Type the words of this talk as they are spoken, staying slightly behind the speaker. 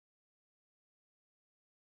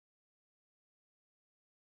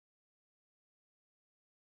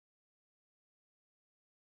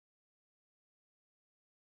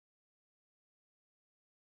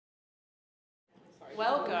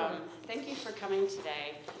Welcome. Thank you for coming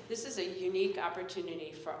today. This is a unique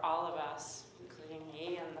opportunity for all of us, including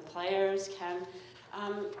me and the players, Ken,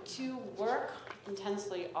 to work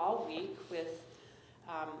intensely all week with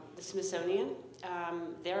the Smithsonian,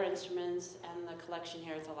 their instruments, and the collection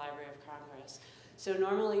here at the Library of Congress. So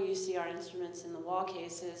normally you see our instruments in the wall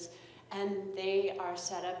cases, and they are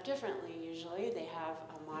set up differently usually. They have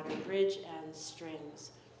a modern bridge and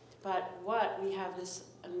strings. But we have this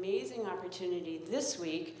amazing opportunity this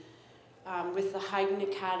week with the Haydn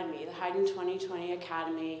Academy, the Haydn 2020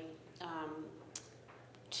 Academy,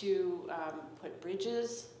 to put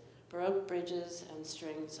bridges, Baroque bridges and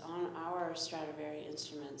strings on our Stradivari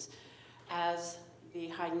instruments as the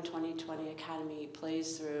Haydn 2020 Academy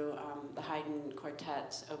plays through the Haydn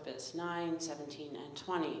quartets, Opus 9, 17, and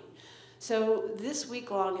 20. So this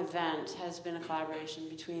week-long event has been a collaboration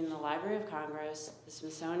between the Library of Congress, the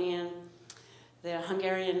Smithsonian, the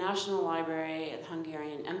Hungarian National Library, the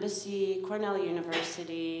Hungarian Embassy, Cornell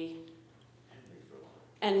University,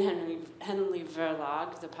 and Henry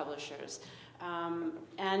Verlag, the publishers.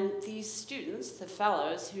 And these students, the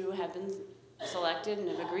fellows, who have been selected and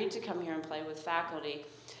have agreed to come here and play with faculty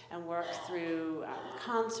and work through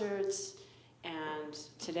concerts, and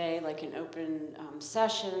today, like an open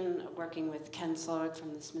session, working with Ken Slowik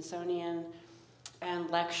from the Smithsonian, and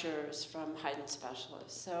lectures from Haydn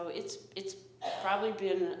specialists. So it's probably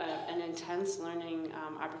been an intense learning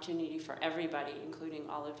opportunity for everybody, including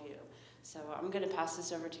all of you. So I'm going to pass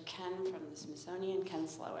this over to Ken from the Smithsonian, Ken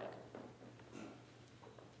Slowik.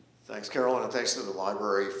 Thanks, Carolyn, and thanks to the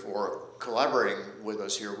library for collaborating with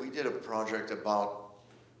us here. We did a project about,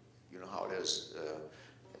 you know how it is,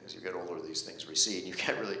 as you get older, these things recede. You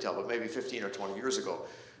can't really tell, but maybe 15 or 20 years ago,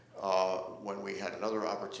 when we had another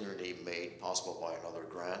opportunity made possible by another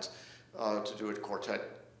grant to do a quartet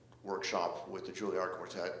workshop with the Juilliard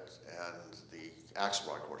Quartet and the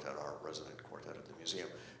Axelrod Quartet, our resident quartet at the museum,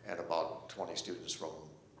 and about 20 students from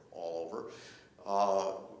all over.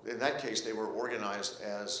 In that case, they were organized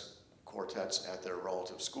as quartets at their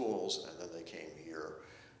relative schools, and then they came here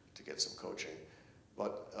to get some coaching.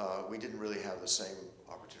 But we didn't really have the same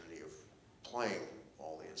opportunity of playing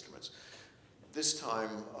all the instruments. This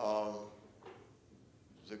time,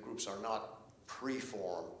 the groups are not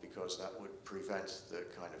pre-formed because that would prevent the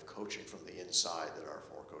kind of coaching from the inside that our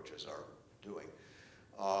four coaches are doing.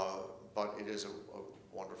 But it is a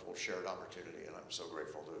wonderful shared opportunity, and I'm so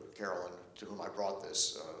grateful to Carolyn, to whom I brought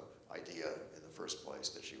this idea in the first place,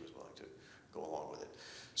 that she was willing to go along with it.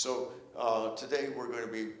 So today we're going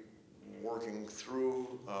to be working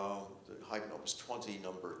through the Haydn Opus 20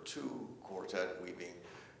 number 2 quartet, we being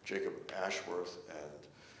Jacob Ashworth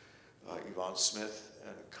and Yvonne Smith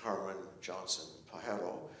and Carmen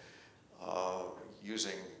Johnson-Pajaro,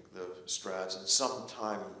 using the Strads, and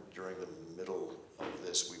sometime during the middle of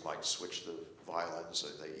this we might switch the violins so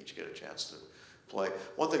they each get a chance to play.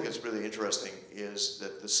 One thing that's really interesting is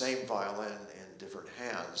that the same violin in different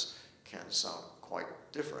hands can sound quite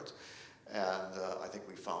different. And I think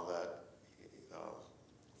we found that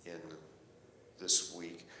in this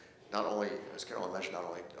week. Not only, as Carolyn mentioned, not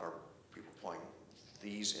only are people playing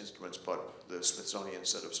these instruments, but the Smithsonian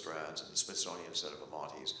set of Strads and the Smithsonian set of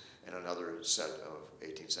Amatis, and another set of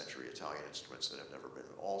 18th century Italian instruments that have never been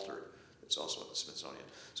altered. It's also at the Smithsonian.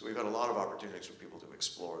 So we've got a lot of opportunities for people to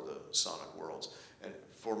explore the sonic worlds. And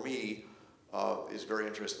for me, it's very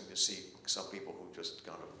interesting to see some people who just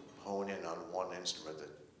kind of hone in on one instrument that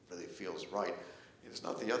really feels right. It's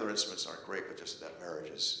not the other instruments aren't great, but just that marriage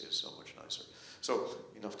is so much nicer. So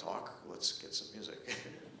enough talk, let's get some music.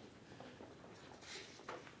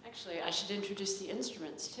 Actually, I should introduce the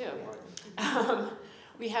instruments too.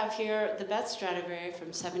 We have here the Beth Stradivari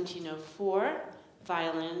from 1704,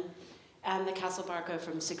 violin, and the Castlebarco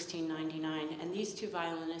from 1699. And these two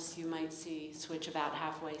violinists you might see switch about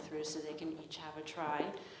halfway through so they can each have a try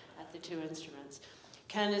at the two instruments.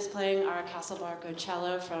 Ken is playing our Castlebarco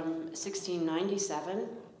cello from 1697.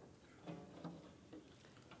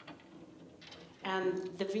 And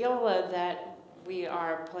the viola that we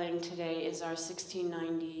are playing today is our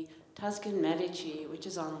 1690 Tuscan Medici, which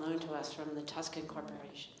is on loan to us from the Tuscan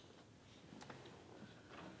Corporation.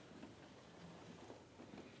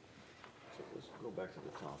 So let's go back to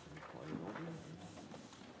the top and play it over.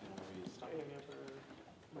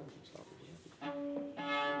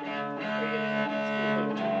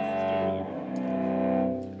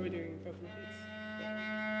 Are we doing open beats?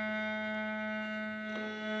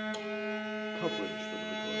 Coverage for the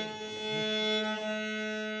recording.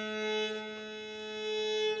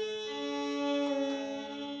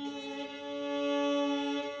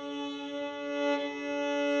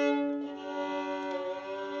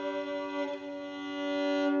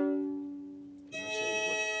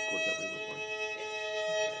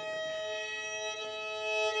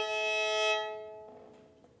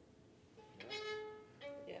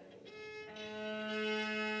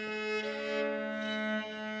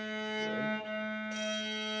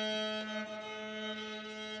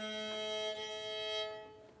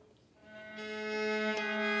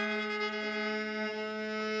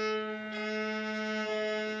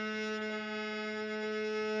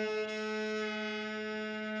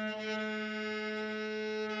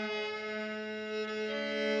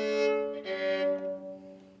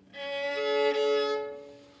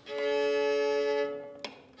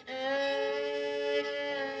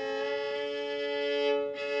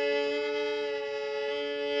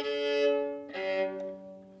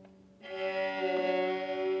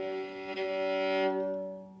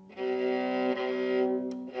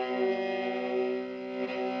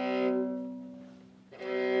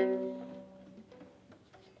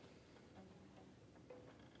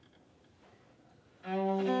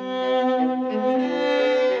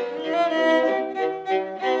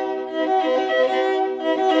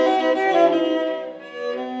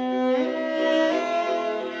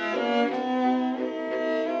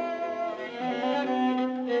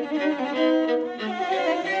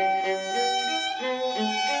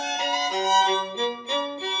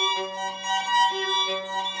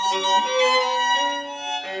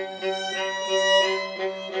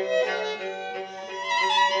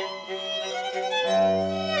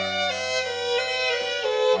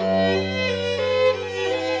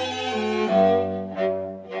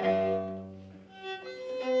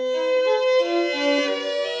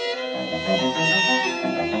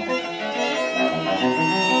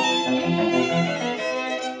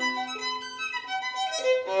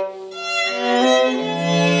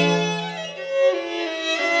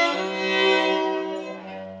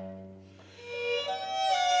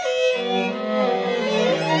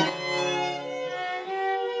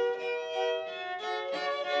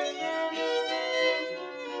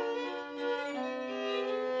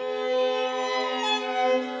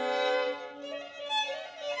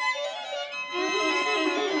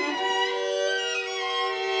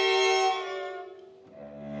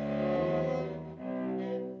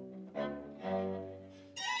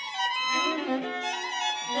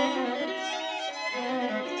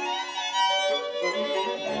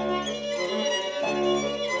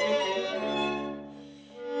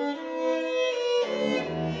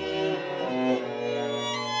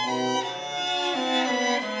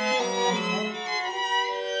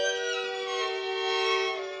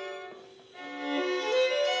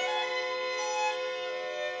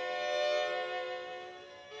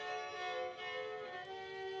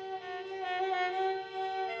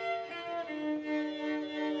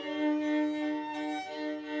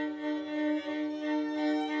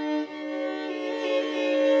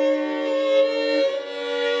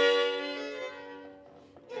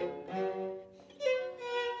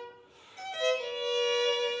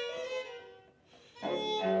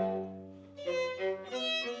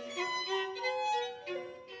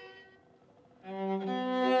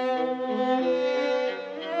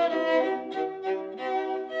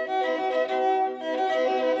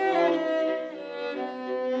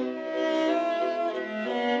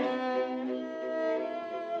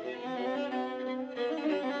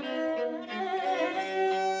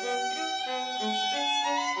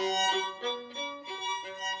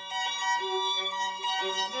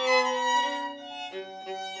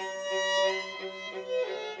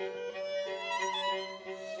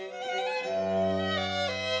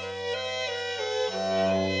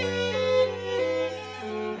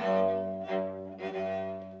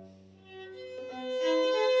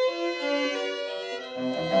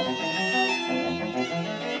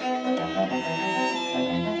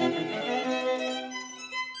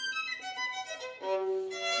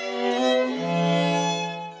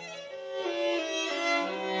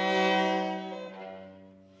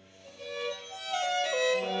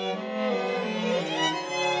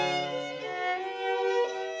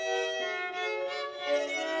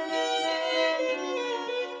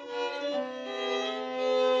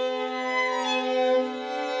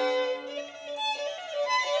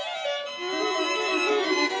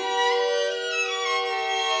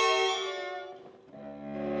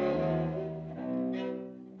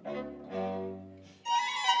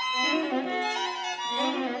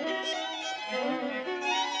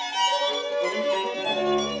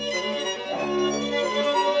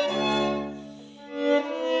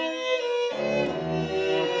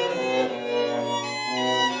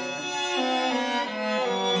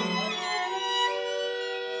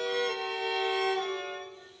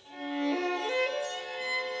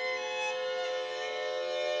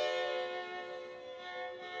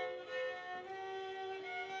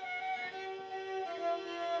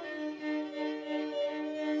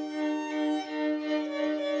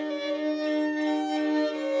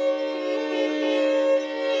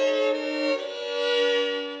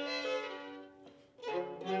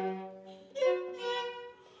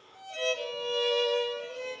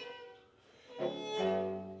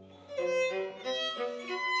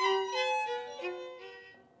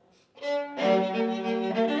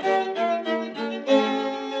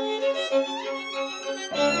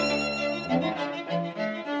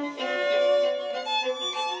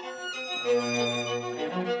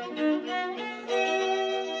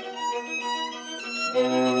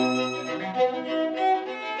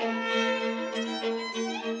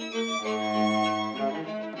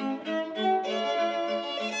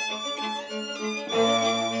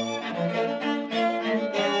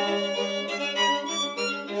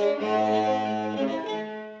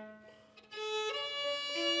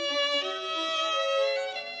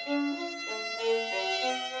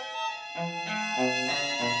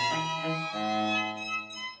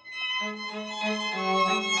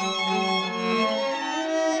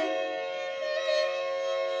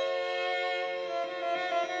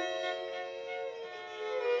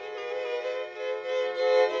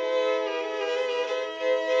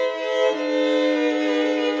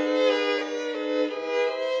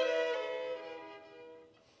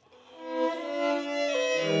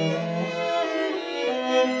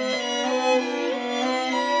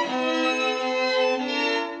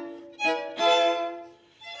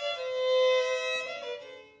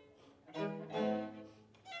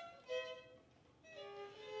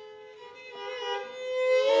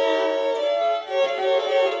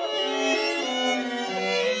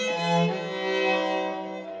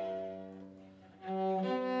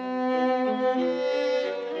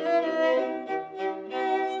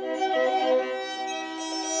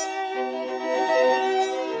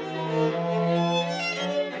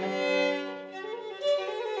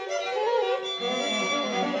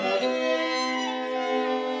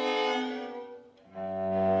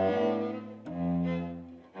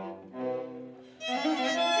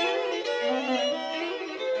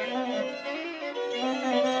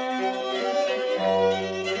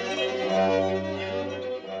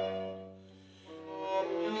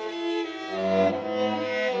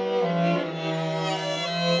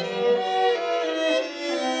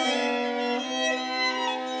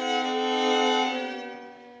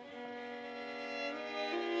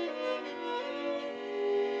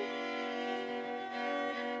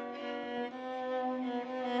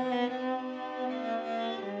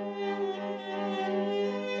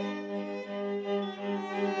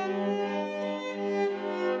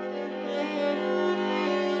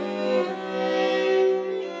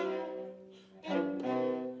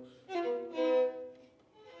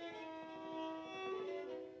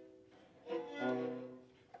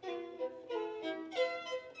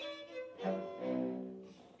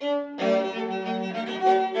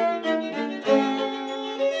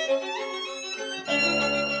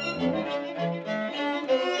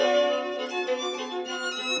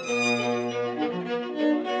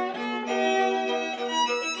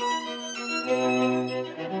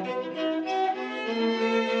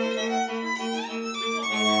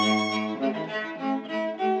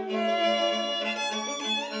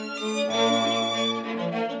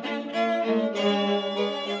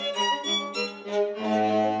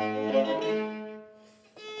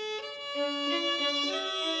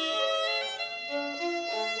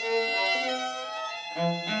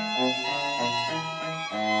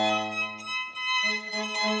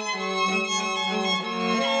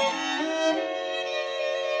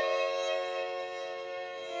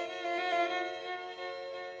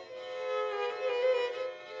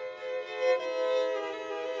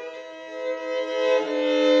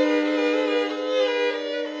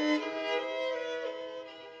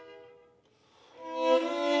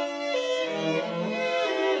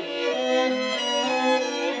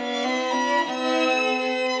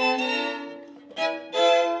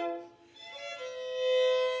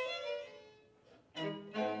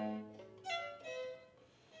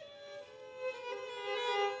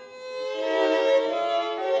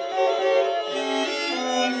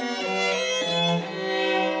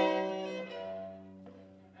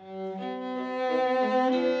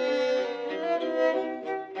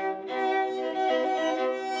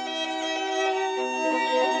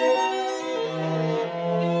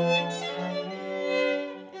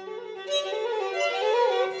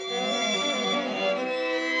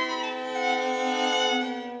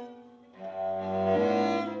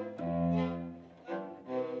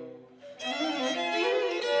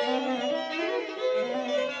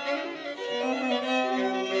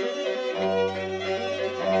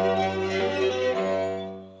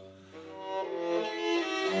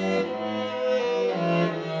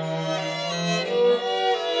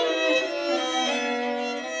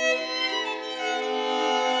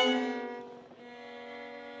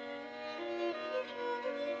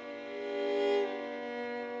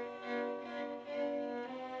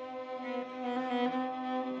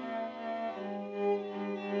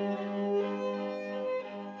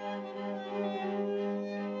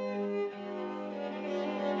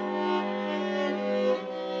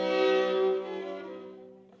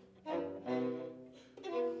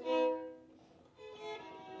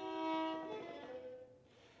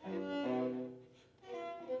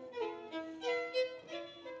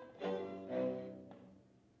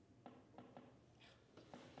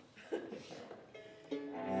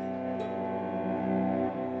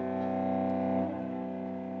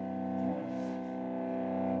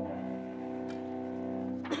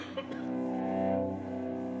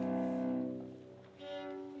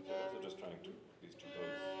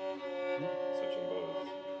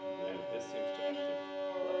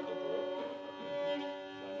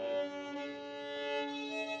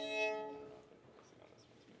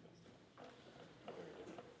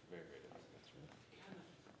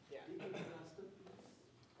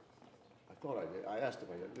 asked if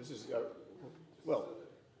I did. This is, well,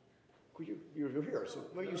 could you're here, so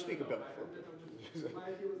maybe you speak about it. My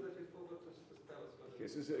idea was that you forgot to tell us what Okay,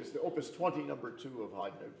 so this is the Opus 20, number 2 of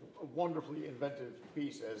Haydn, a wonderfully inventive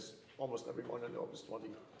piece, as almost everyone in the Opus 20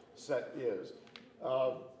 set is.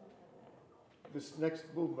 This next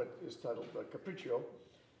movement is titled Capriccio,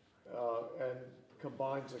 and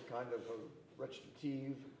combines a kind of a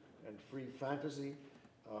recitative and free fantasy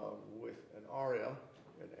with an aria,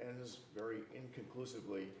 and ends very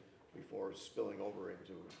inconclusively before spilling over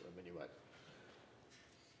into a minuet.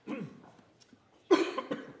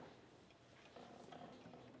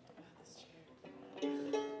 This chair.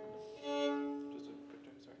 Just a quick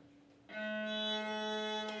time, sorry. We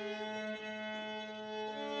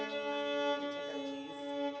took our keys.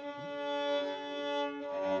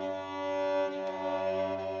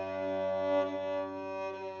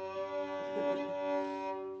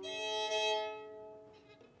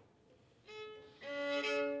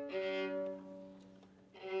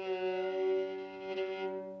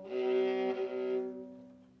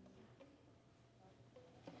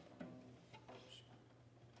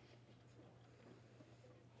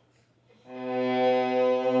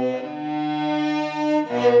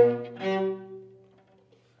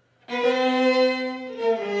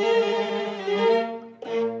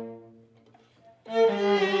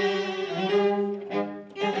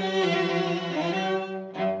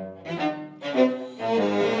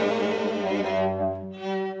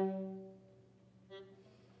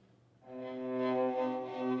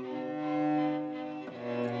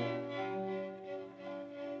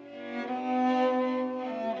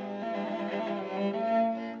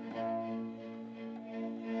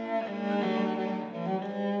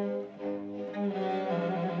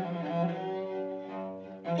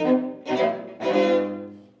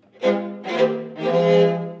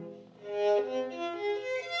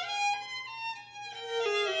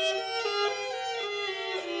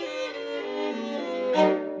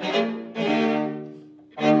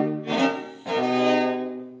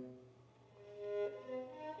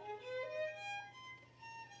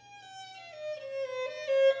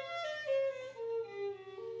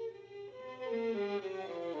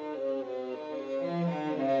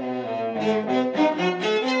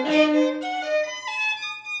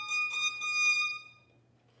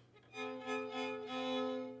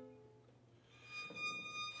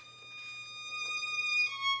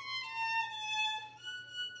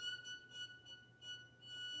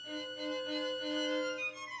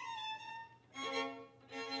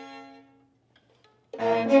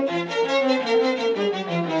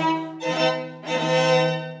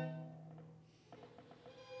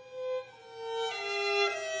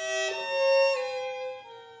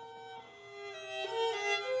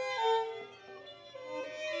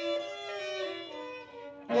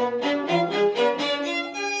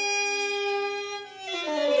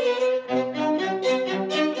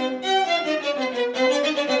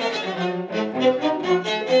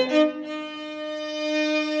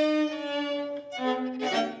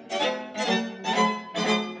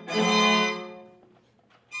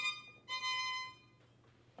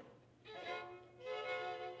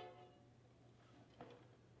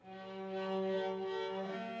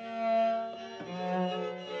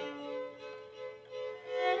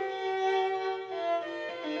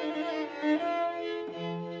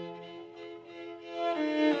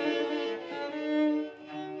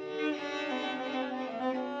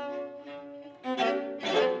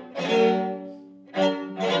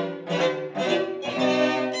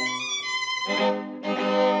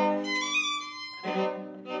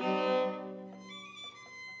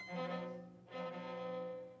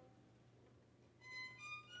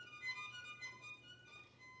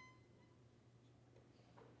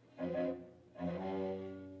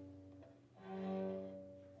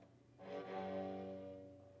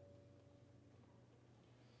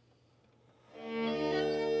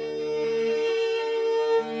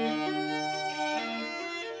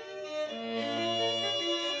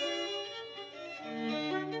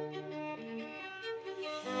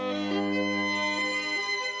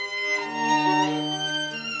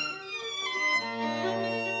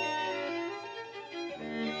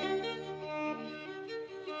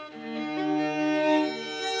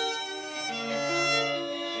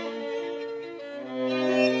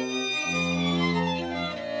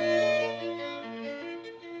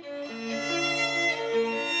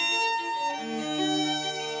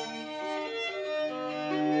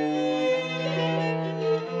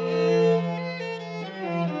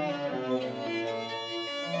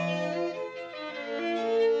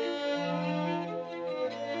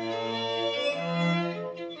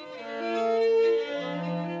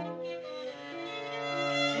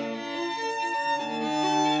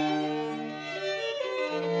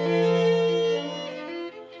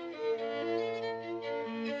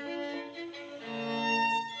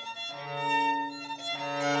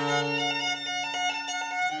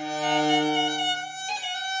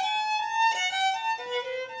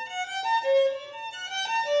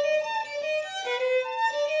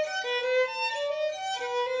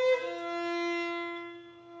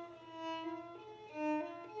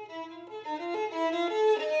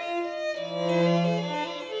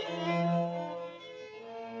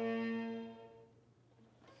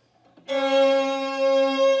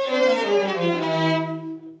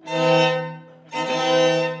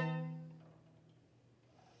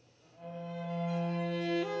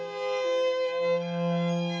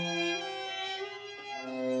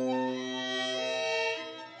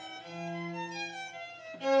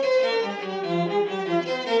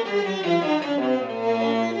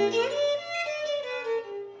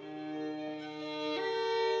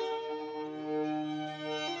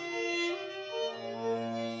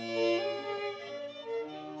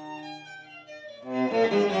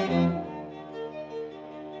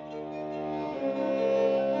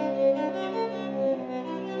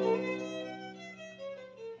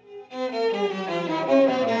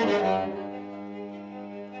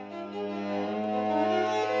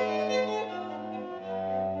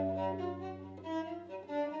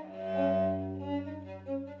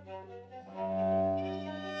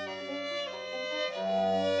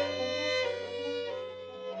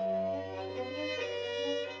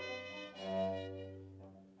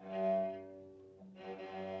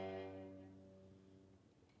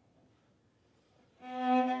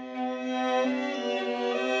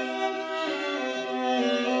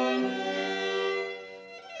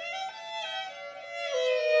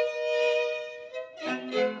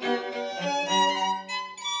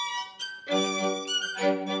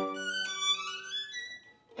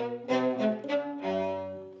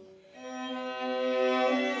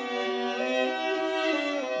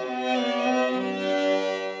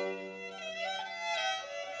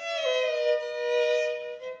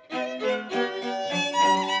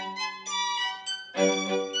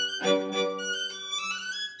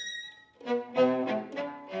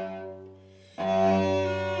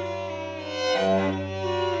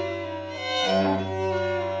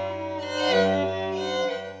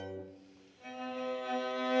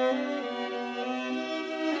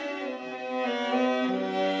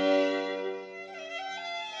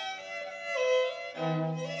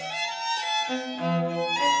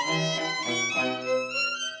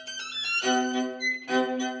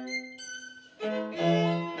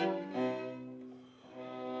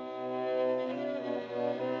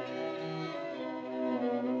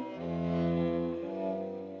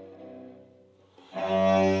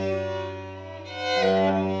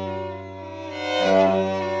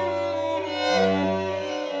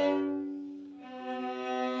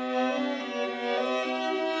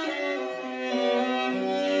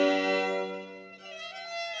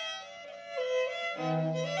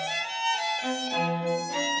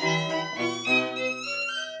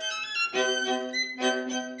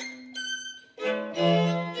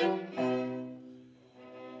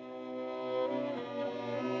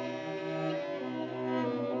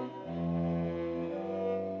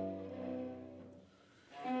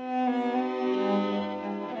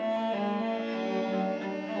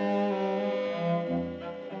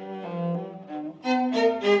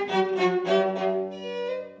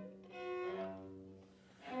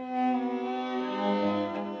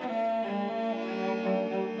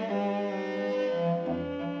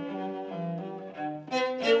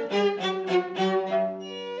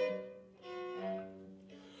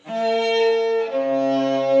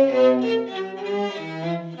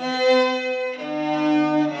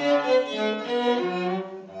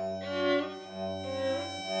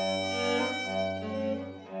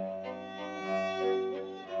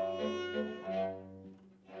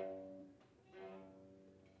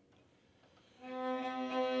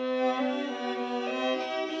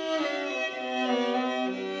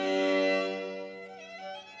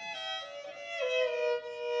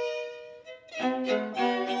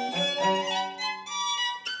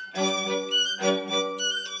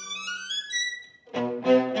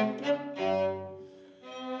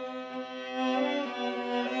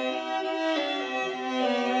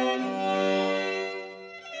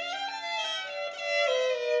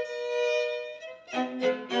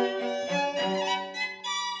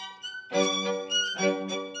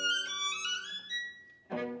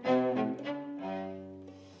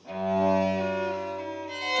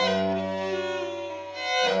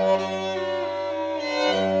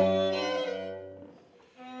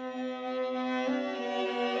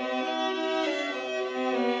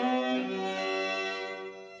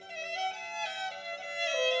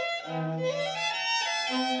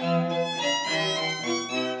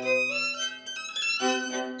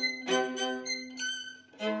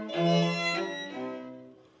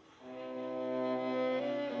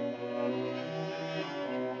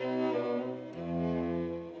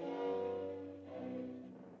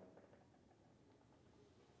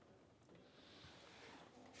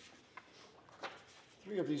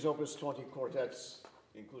 3 of these Opus 20 quartets,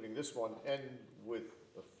 including this one, end with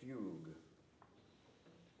a fugue.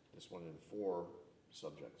 This one in 4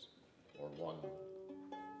 subjects, or 1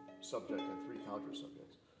 subject and 3 counter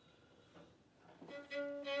subjects.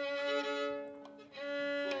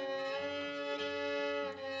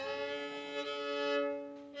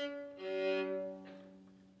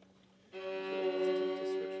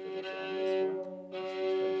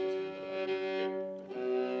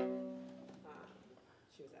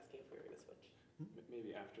 She was asking if we were going to switch.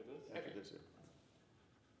 Maybe after this? After this, yeah.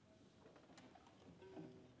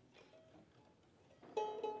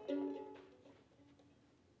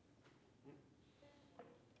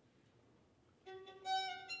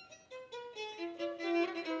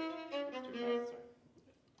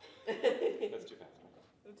 That's too fast, sorry.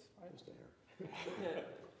 That's fine. Just a hair.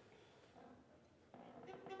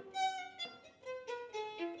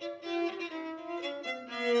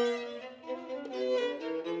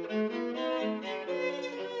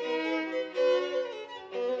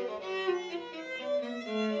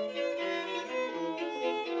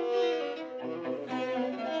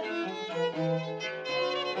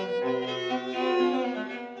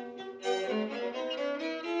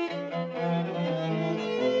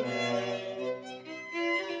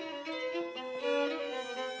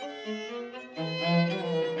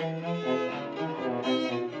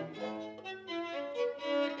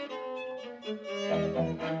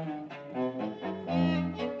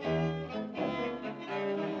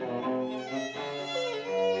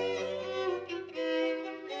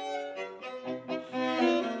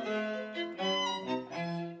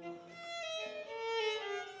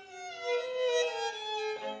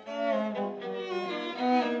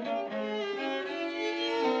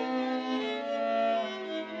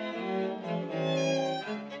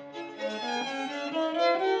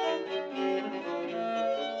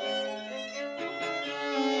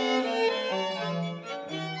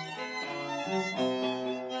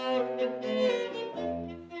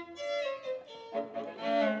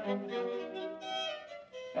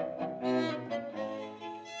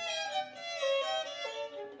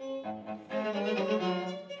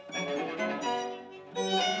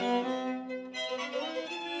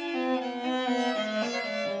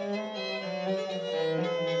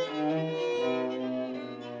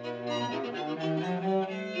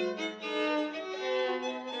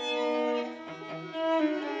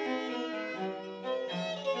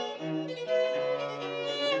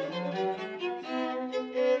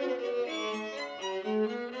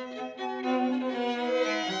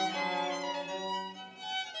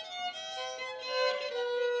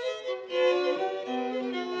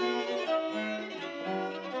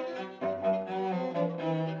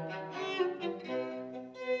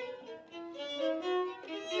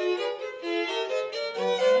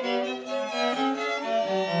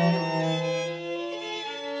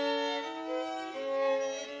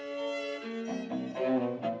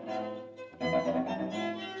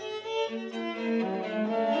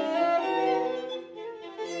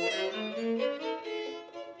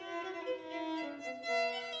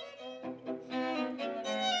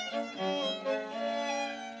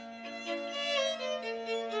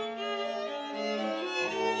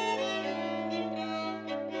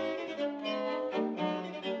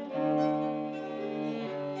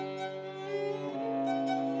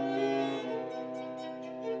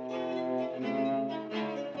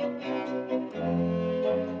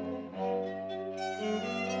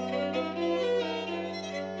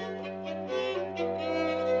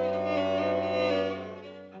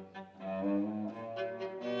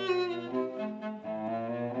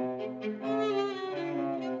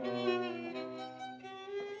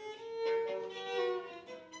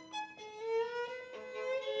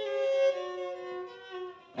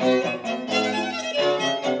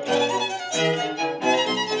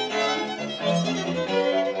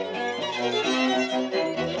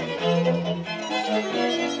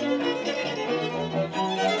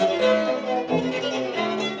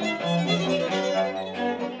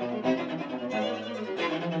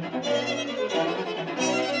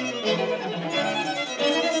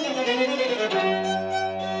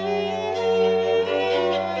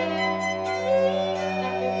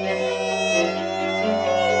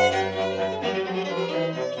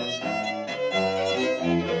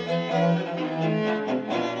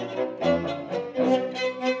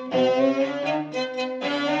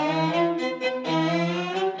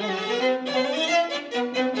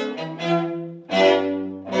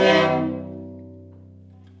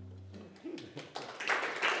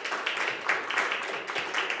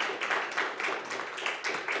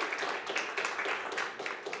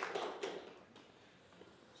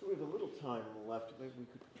 with a little time left, maybe we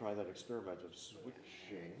could try that experiment of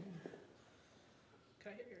switching.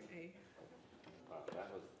 Can I hit your A? Wow,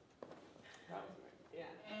 that was amazing. Yeah.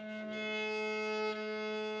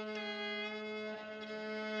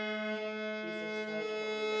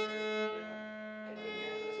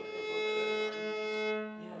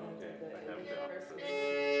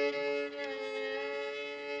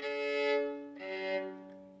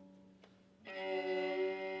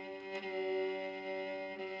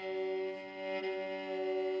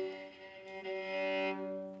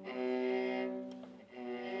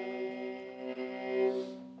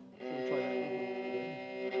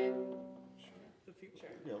 The future.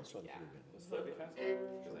 Yeah, let's try the Yeah. three again. Was slightly faster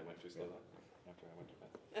because I went too slow after I went too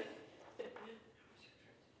fast.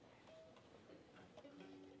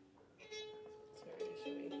 Sorry,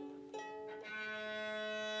 should we?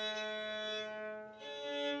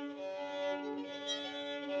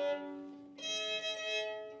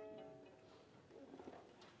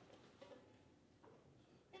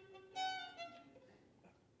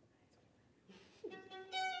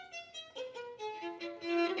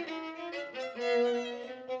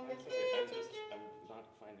 I'm not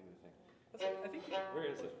finding the thing. That's right. I think Where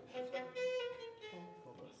is it?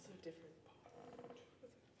 it's so different.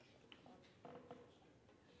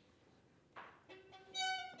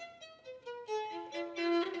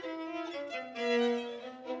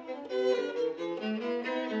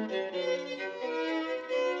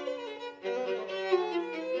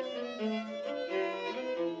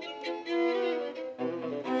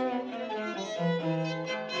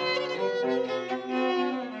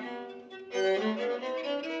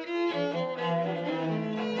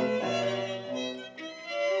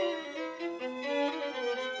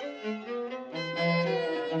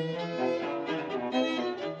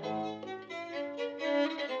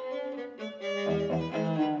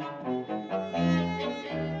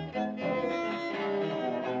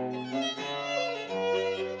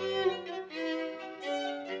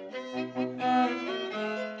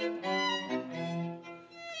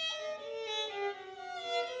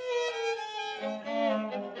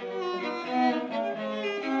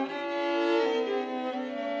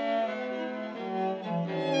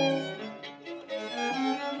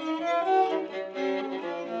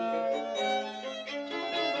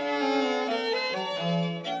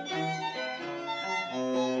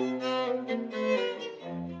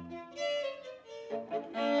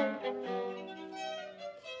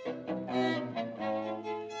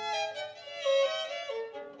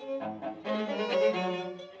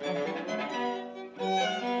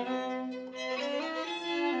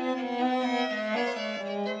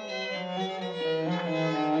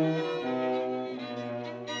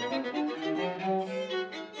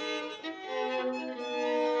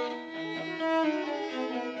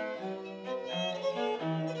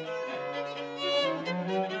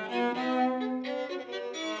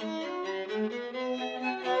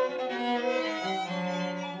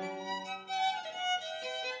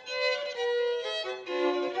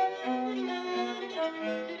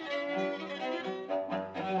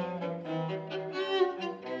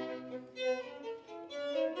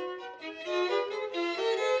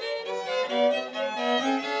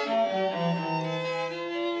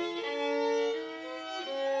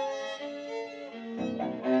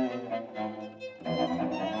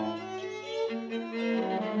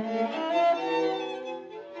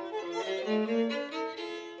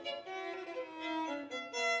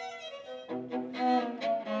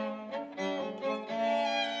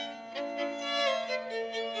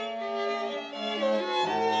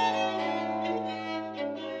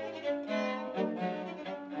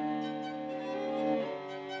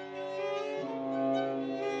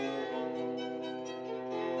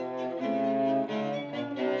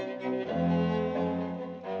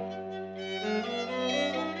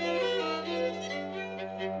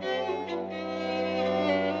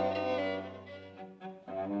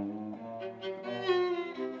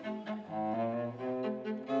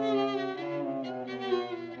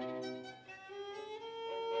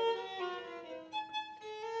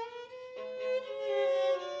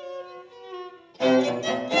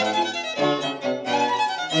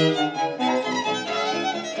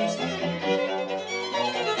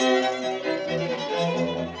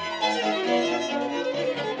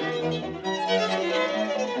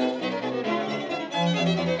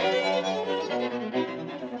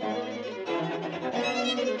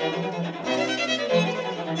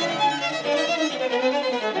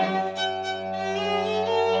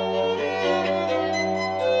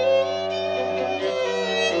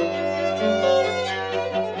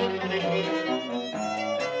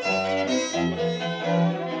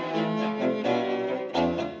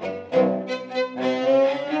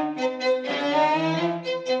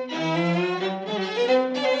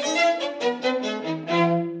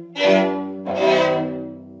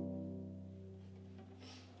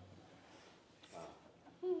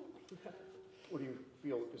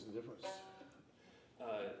 feel is the difference?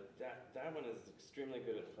 That one is extremely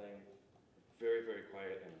good at playing very, very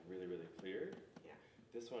quiet and really, really clear. Yeah.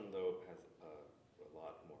 This one, though, has a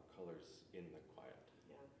lot more colors in the quiet.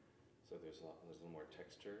 Yeah. So there's a little more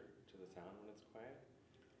texture to the sound when it's quiet,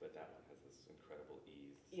 but that one has this incredible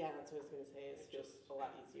ease. Yeah, that's what I was going to say. It's It just a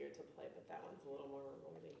lot easier to play, but that one's a little more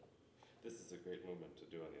rolling. This is a great movement to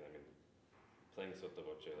do on it. I mean, playing sotto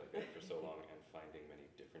voce like that for so long and finding many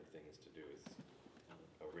different things to do is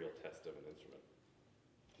a real test of an instrument.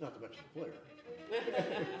 Not to mention the player.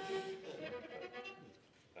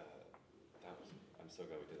 I'm so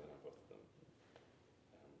glad we did that on both of them.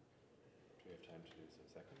 Do we have time to do some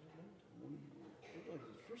second movement? We're going to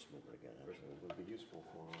the first movement again, First actually. movement would be useful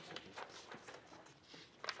for us, I think.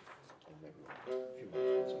 And maybe a few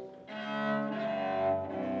minutes.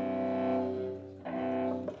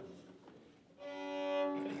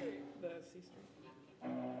 The C string.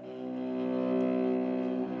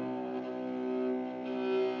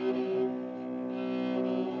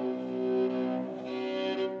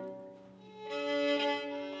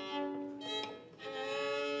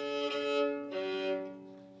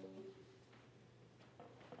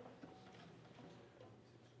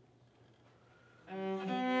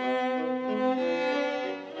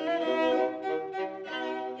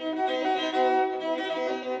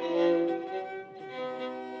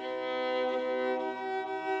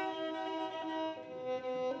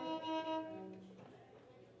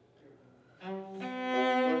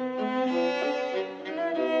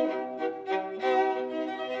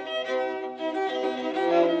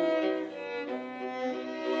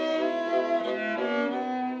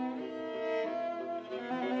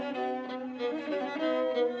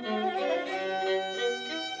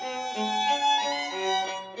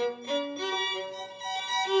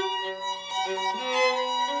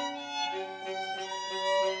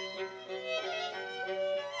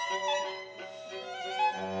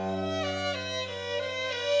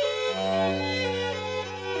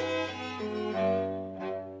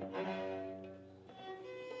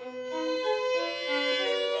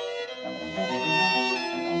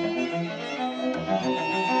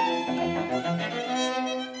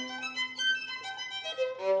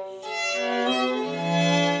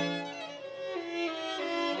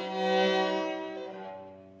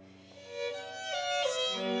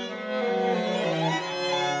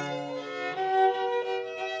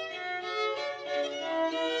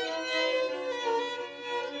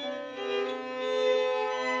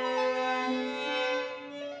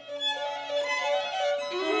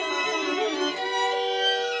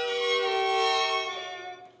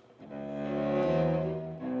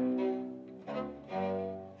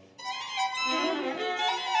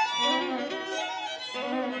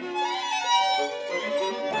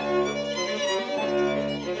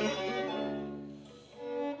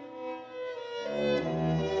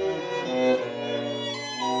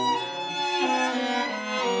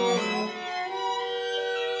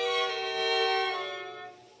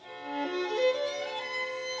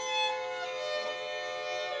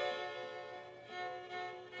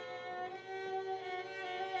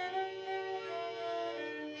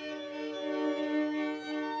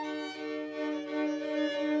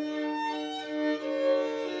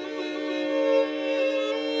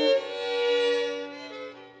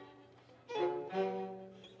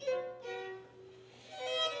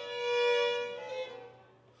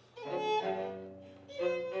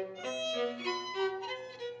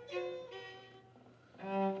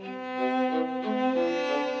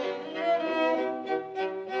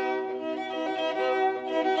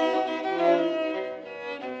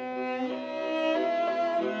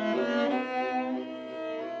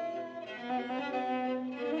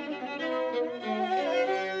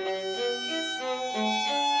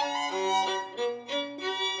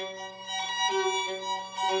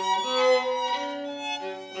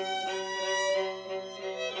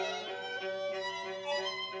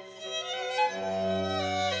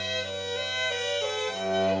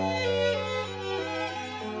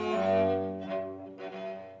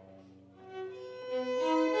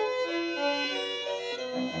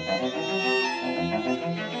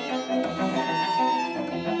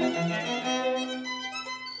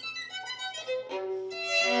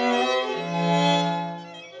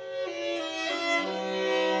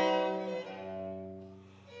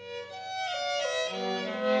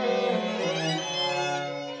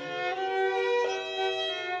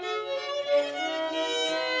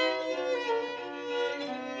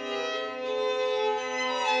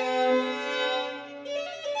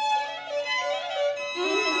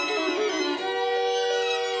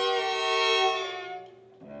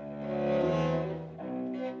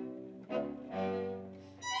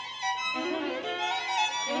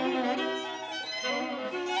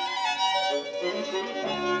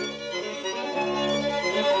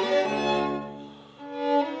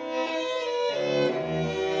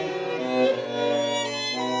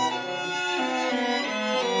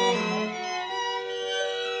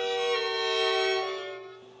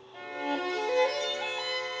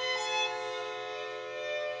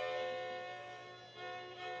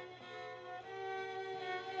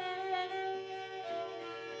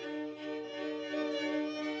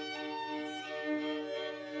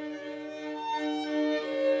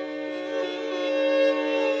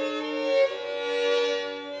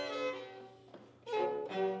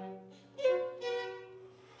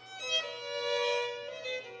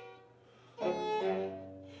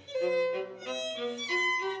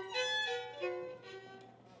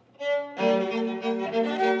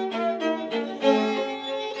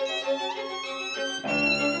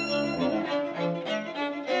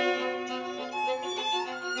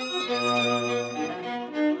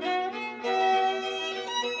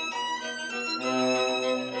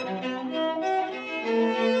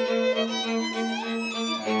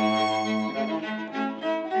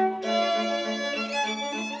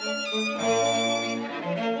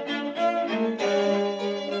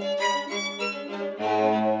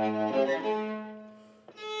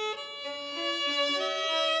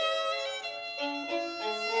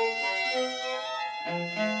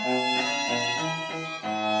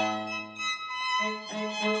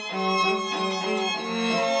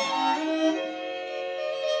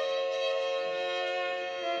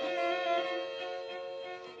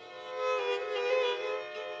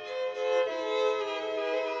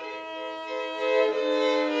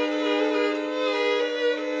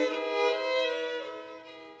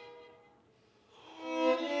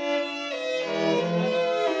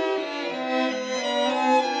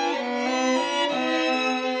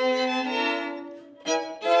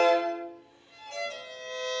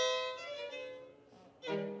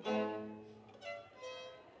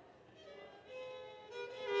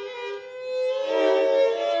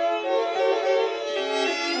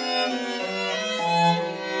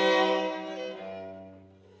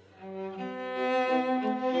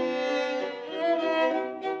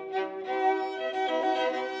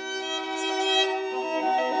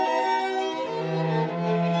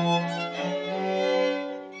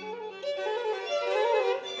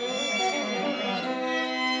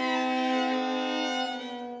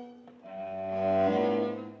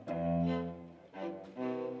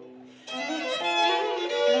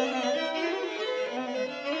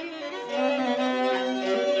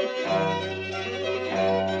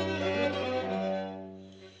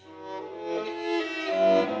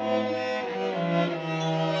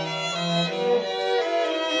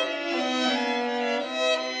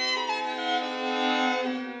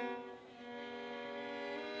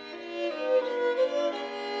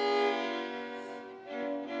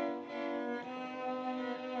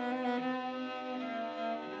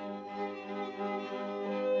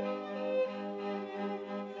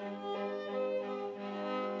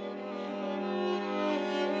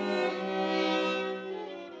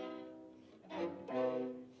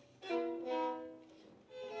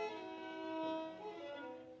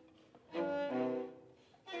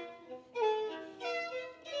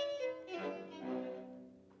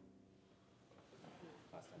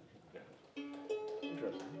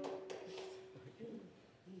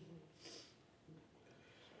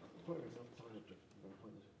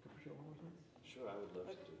 Sure, I would love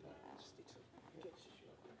to do that.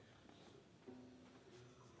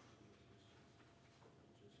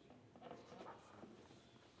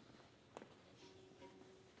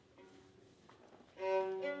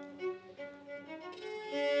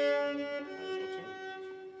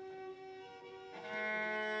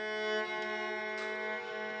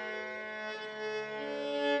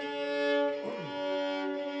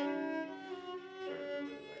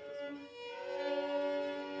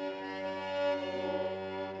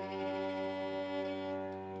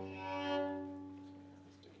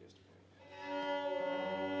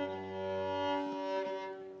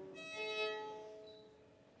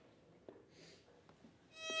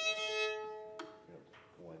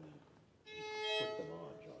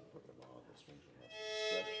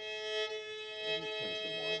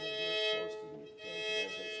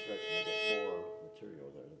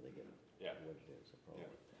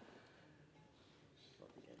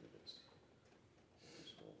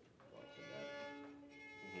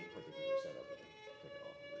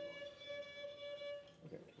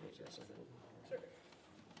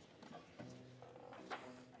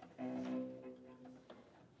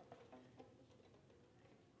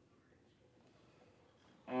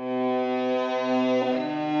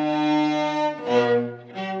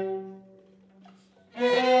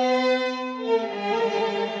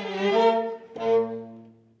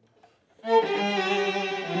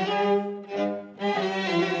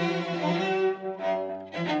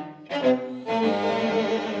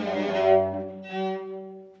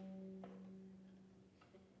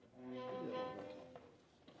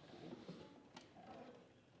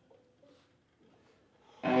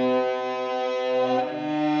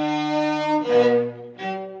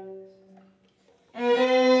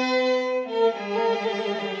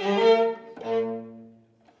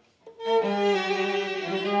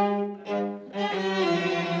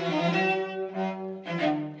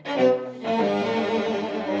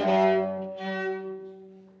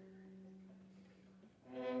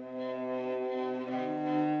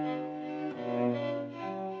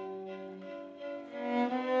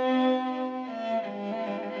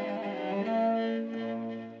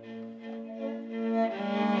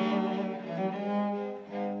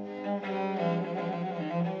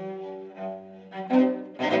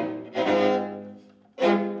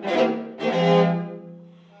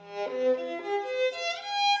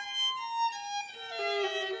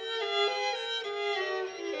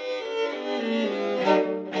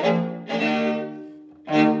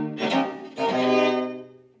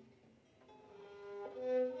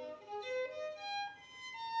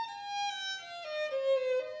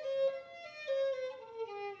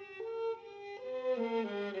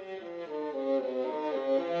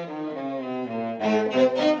 This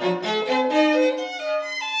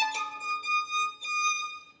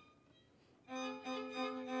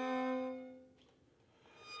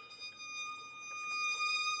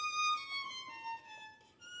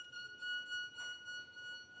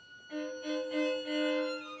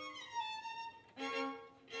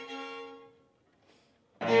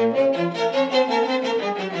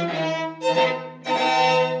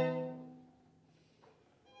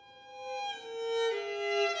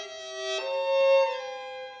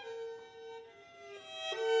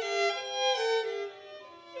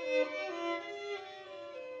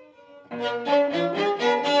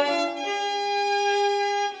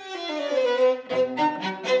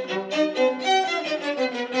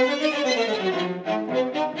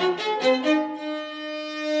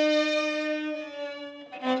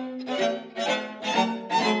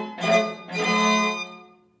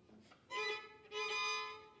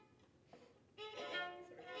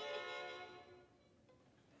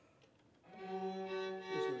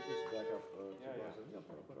back up. Yeah, yeah.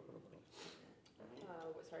 Put up.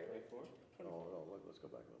 Sorry, wait. 24? No, let's go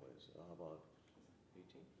back a ways. How about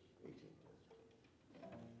 18? 18?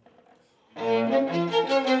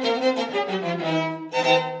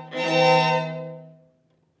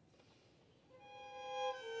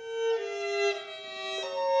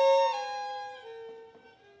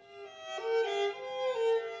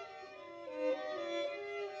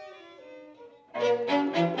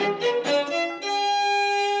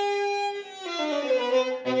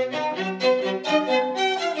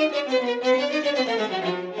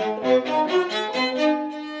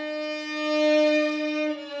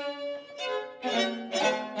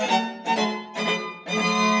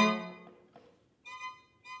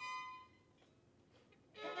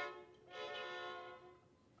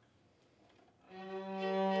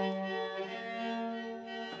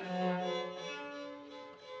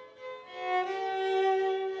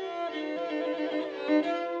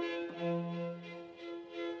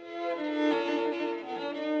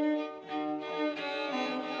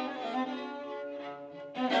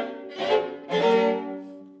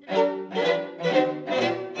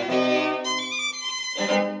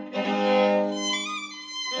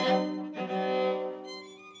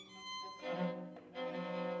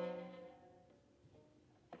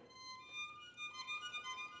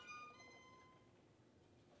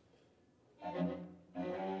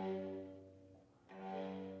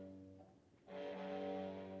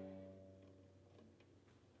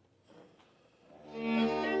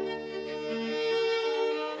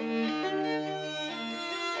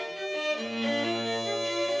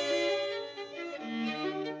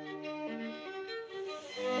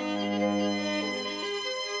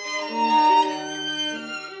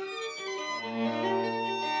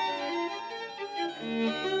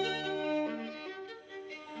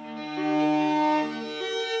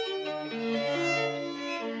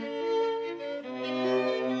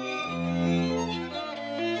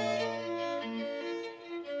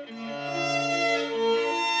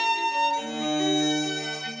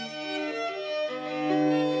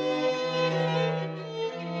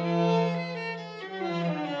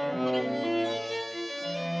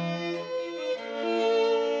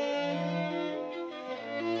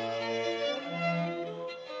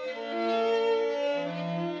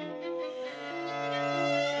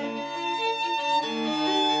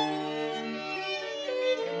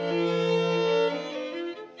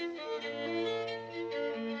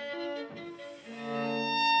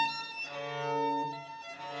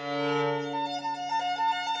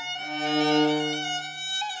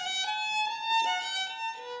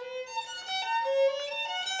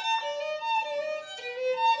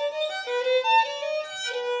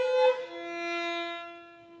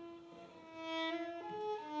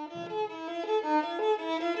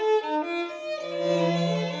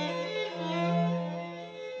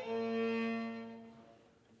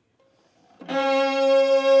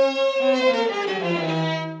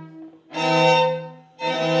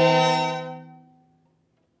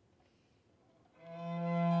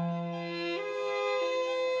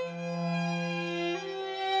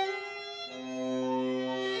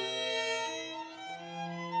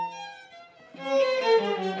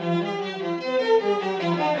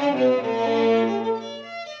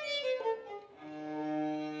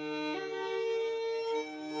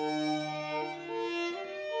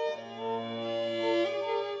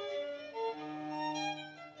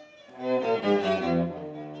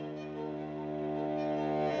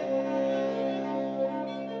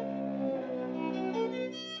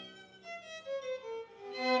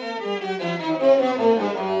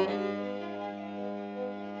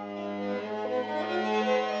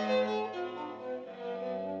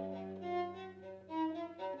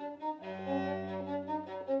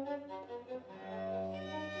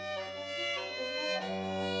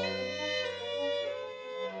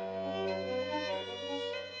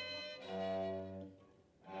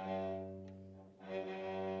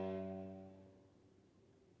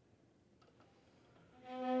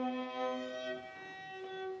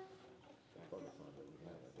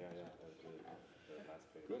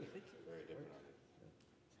 page. Good. It's a very different audience.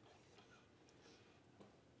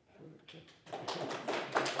 Good.